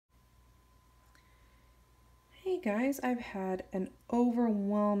Hey guys, I've had an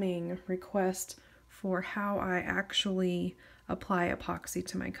overwhelming request for how I actually apply epoxy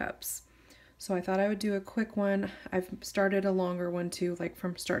to my cups. So I thought I would do a quick one. I've started a longer one too, like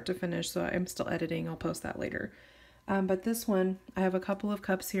from start to finish, so I'm still editing. I'll post that later. But this one, I have a couple of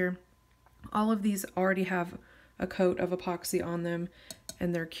cups here. All of these already have a coat of epoxy on them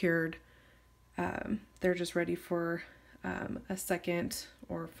and they're cured. They're just ready for a second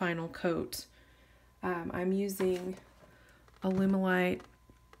or final coat. I'm using Alumilite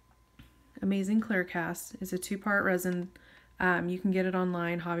Amazing Clear Cast. It's a 2-part resin. You can get it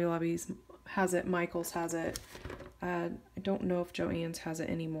online. Hobby Lobby's has it. Michael's has it. I don't know if Joann's has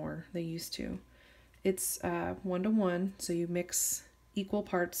it anymore. They used to. It's 1-to-1, so you mix equal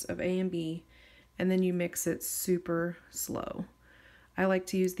parts of A and B, and then you mix it super slow. I like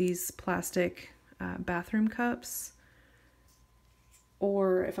to use these plastic bathroom cups.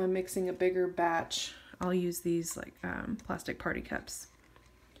 Or if I'm mixing a bigger batch, I'll use these like plastic party cups.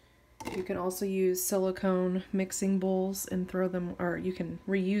 You can also use silicone mixing bowls and throw them, or you can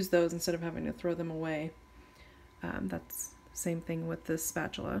reuse those instead of having to throw them away. That's the same thing with this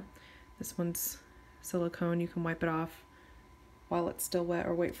spatula. This one's silicone. You can wipe it off while it's still wet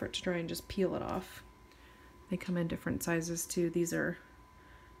or wait for it to dry and just peel it off. They come in different sizes too. These are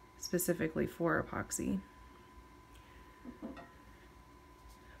specifically for epoxy.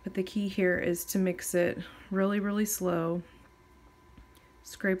 But the key here is to mix it really, really slow,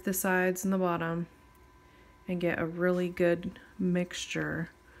 scrape the sides and the bottom, and get a really good mixture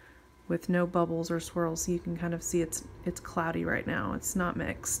with no bubbles or swirls. So you can kind of see it's cloudy right now. It's not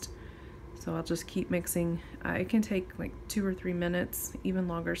mixed. So I'll just keep mixing. It can take like 2 or 3 minutes, even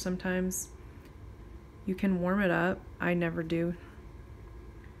longer sometimes. You can warm it up. I never do.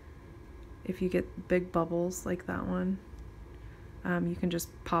 If you get big bubbles like that one, you can just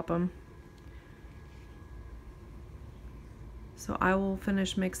pop them. So I will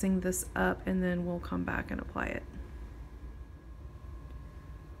finish mixing this up and then we'll come back and apply it.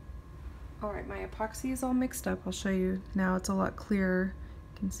 Alright, my epoxy is all mixed up. I'll show you now. It's a lot clearer.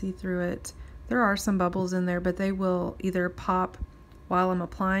 You can see through it. There are some bubbles in there, but they will either pop while I'm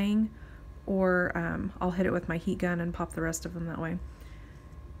applying, or I'll hit it with my heat gun and pop the rest of them that way.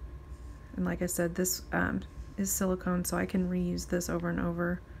 And like I said, this is silicone, so I can reuse this over and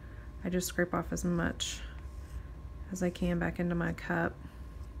over. I just scrape off as much as I can back into my cup.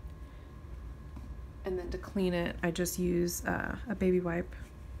 And then to clean it, I just use a baby wipe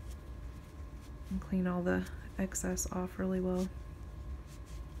and clean all the excess off really well. You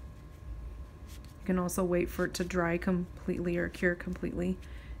can also wait for it to dry completely or cure completely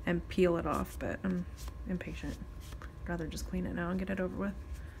and peel it off, but I'm impatient. I'd rather just clean it now and get it over with.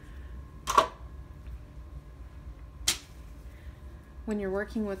 When you're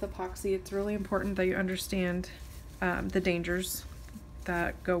working with epoxy, it's really important that you understand the dangers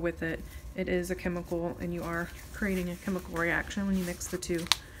that go with it. It is a chemical and you are creating a chemical reaction when you mix the two.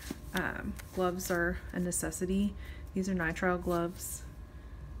 Gloves are a necessity. These are nitrile gloves.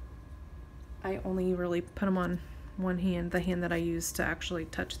 I only really put them on one hand, the hand that I use to actually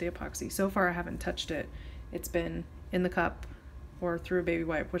touch the epoxy. So far I haven't touched it. It's been in the cup or through a baby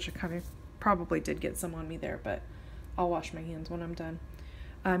wipe, which I kind of probably did get some on me there, but I'll wash my hands when I'm done.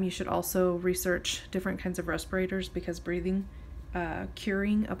 You should also research different kinds of respirators because curing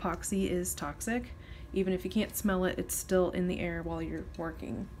epoxy is toxic. Even if you can't smell it, it's still in the air while you're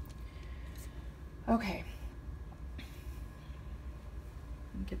working. Okay.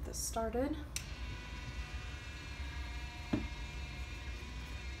 Get this started.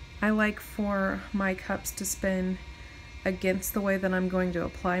 I like for my cups to spin against the way that I'm going to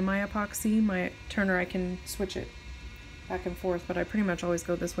apply my epoxy. My turner, I can switch it back and forth, but I pretty much always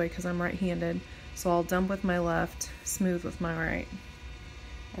go this way because I'm right-handed. So I'll dump with my left, smooth with my right.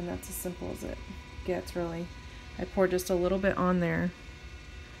 And that's as simple as it gets, really. I pour just a little bit on there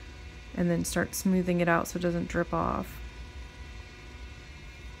and then start smoothing it out so it doesn't drip off.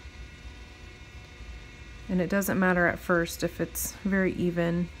 And it doesn't matter at first if it's very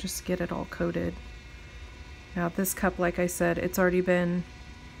even, just get it all coated. Now this cup, like I said, it's already been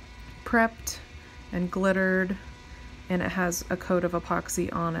prepped and glittered, and it has a coat of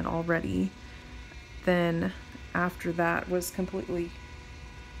epoxy on it already. Then after that was completely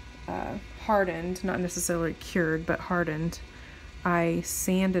hardened, not necessarily cured, but hardened, I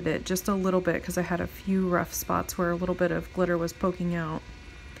sanded it just a little bit because I had a few rough spots where a little bit of glitter was poking out.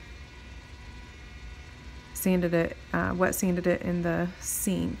 Sanded it, wet sanded it in the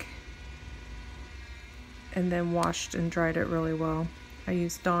sink, and then washed and dried it really well. I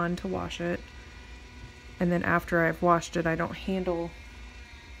used Dawn to wash it. And then after I've washed it, I don't handle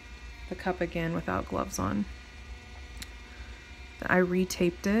the cup again without gloves on. I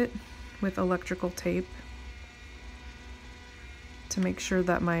retaped it with electrical tape to make sure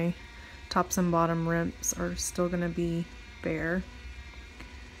that my tops and bottom rims are still going to be bare.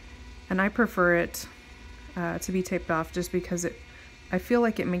 And I prefer it to be taped off just because I feel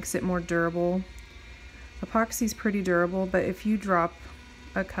like it makes it more durable. Epoxy's pretty durable, but if you drop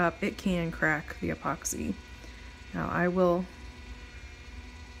a cup, it can crack the epoxy. Now, I will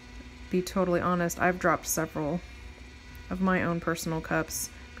be totally honest, I've dropped several of my own personal cups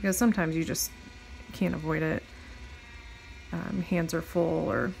because sometimes you just can't avoid it. Hands are full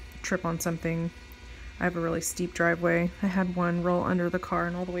or trip on something. I have a really steep driveway. I had one roll under the car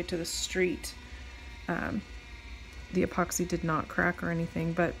and all the way to the street. The epoxy did not crack or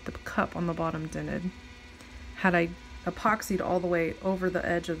anything, but the cup on the bottom did. Had I epoxied all the way over the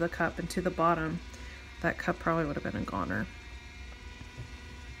edge of the cup and to the bottom, that cup probably would have been a goner.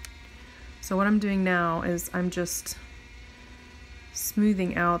 So what I'm doing now is I'm just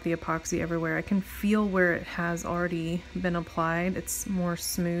smoothing out the epoxy everywhere. I can feel where it has already been applied. It's more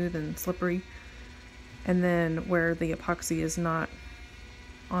smooth and slippery. And then where the epoxy is not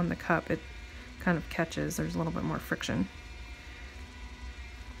on the cup, it kind of catches. There's a little bit more friction.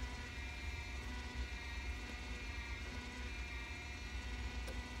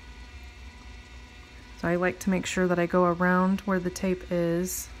 So I like to make sure that I go around where the tape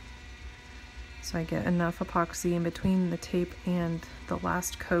is, so I get enough epoxy in between the tape and the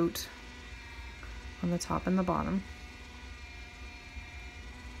last coat on the top and the bottom.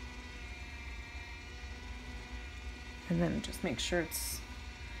 And then just make sure it's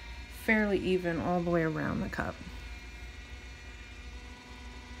fairly even all the way around the cup.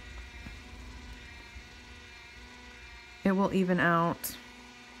 It will even out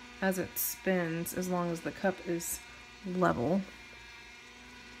as it spins as long as the cup is level.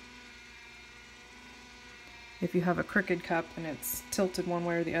 If you have a crooked cup and it's tilted one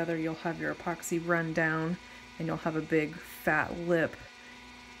way or the other, you'll have your epoxy run down and you'll have a big fat lip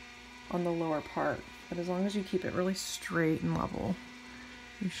on the lower part. But as long as you keep it really straight and level,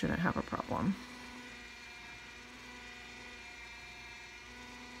 you shouldn't have a problem.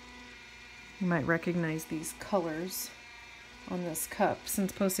 You might recognize these colors on this cup.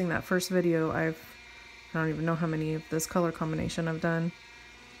 Since posting that first video, I don't even know how many of this color combination I've done.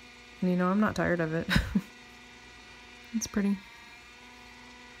 And you know, I'm not tired of it. It's pretty.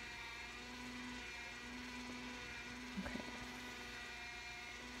 Okay.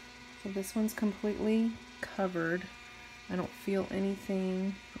 So this one's completely covered. I don't feel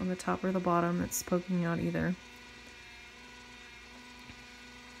anything on the top or the bottom that's poking out either.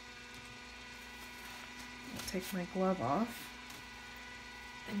 I'll take my glove off.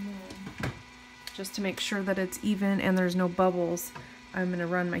 And then, just to make sure that it's even and there's no bubbles, I'm going to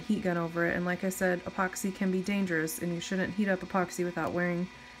run my heat gun over it. And like I said, epoxy can be dangerous and you shouldn't heat up epoxy without wearing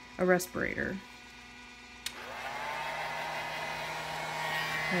a respirator.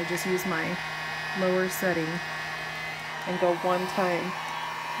 I just use my lower setting and go one time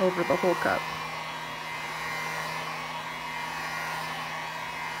over the whole cup.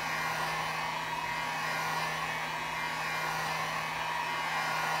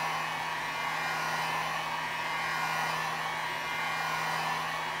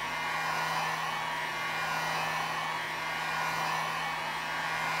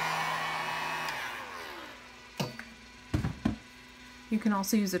 You can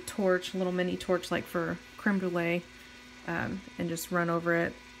also use a torch, a little mini torch like for creme brulee, and just run over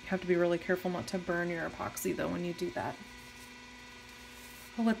it. You have to be really careful not to burn your epoxy though when you do that.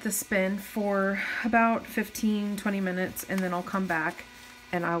 I'll let this spin for about 15-20 minutes and then I'll come back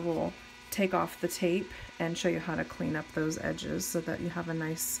and I will take off the tape and show you how to clean up those edges so that you have a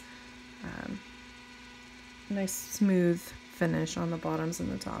nice smooth finish on the bottoms and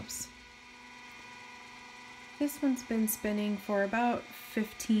the tops. This one's been spinning for about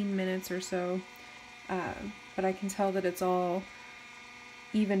 15 minutes or so, but I can tell that it's all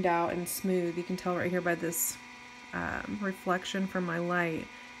evened out and smooth. You can tell right here by this reflection from my light.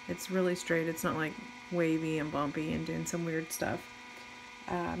 It's really straight. It's not like wavy and bumpy and doing some weird stuff.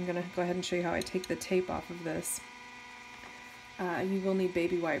 I'm going to go ahead and show you how I take the tape off of this. You will need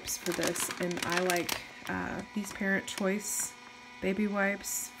baby wipes for this, and I like these Parent Choice baby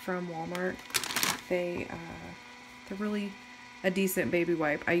wipes from Walmart. They're really a decent baby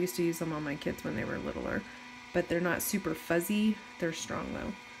wipe. I used to use them on my kids when they were littler, but they're not super fuzzy. They're strong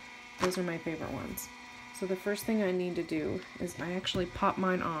though. Those are my favorite ones. So the first thing I need to do is I actually pop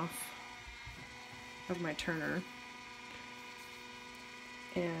mine off of my turner.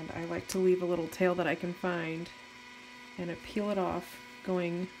 And I like to leave a little tail that I can find and I peel it off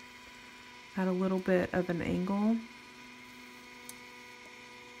going at a little bit of an angle.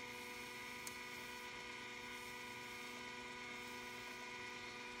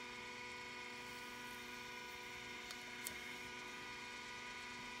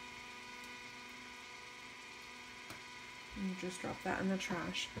 And you just drop that in the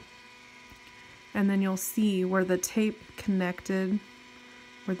trash. And then you'll see where the tape connected,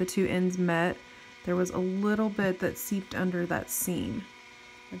 where the two ends met, there was a little bit that seeped under that seam.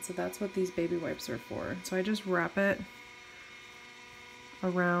 And so that's what these baby wipes are for. So I just wrap it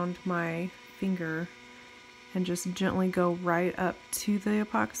around my finger and just gently go right up to the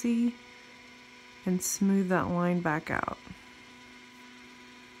epoxy and smooth that line back out.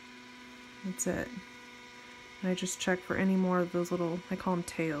 That's it. And I just check for any more of those little, I call them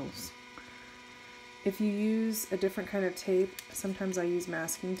tails. If you use a different kind of tape, sometimes I use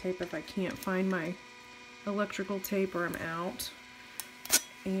masking tape if I can't find my electrical tape or I'm out.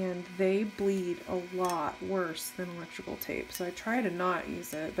 And they bleed a lot worse than electrical tape. So I try to not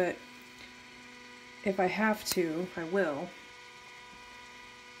use it, but if I have to, I will.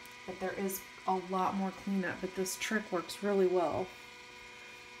 But there is a lot more cleanup, but this trick works really well.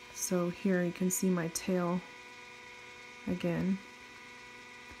 So here you can see my tail again,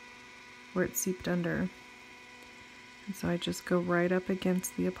 where it seeped under. And so I just go right up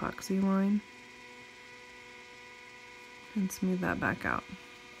against the epoxy line and smooth that back out.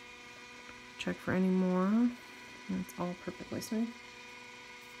 Check for any more. And it's all perfectly smooth.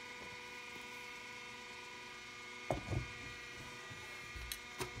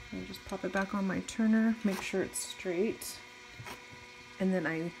 I just pop it back on my turner, make sure it's straight, and then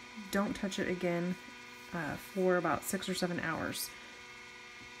I don't touch it again for about 6 or 7 hours.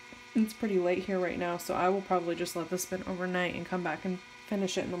 It's pretty late here right now, so I will probably just let this spin overnight and come back and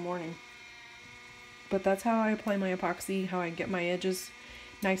finish it in the morning. But that's how I apply my epoxy, how I get my edges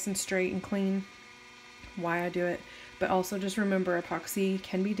nice and straight and clean, why I do it. But also just remember, epoxy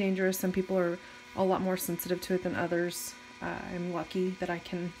can be dangerous. Some people are a lot more sensitive to it than others. I'm lucky that I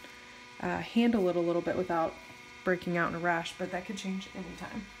can handle it a little bit without breaking out in a rash, but that could change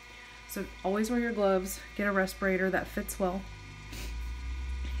anytime. So always wear your gloves, get a respirator that fits well,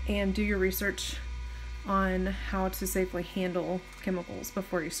 and do your research on how to safely handle chemicals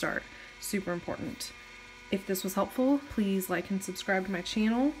before you start. Super important. If this was helpful, please like and subscribe to my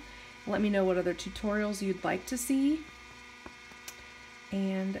channel. Let me know what other tutorials you'd like to see.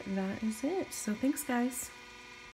 And that is it. So thanks, guys.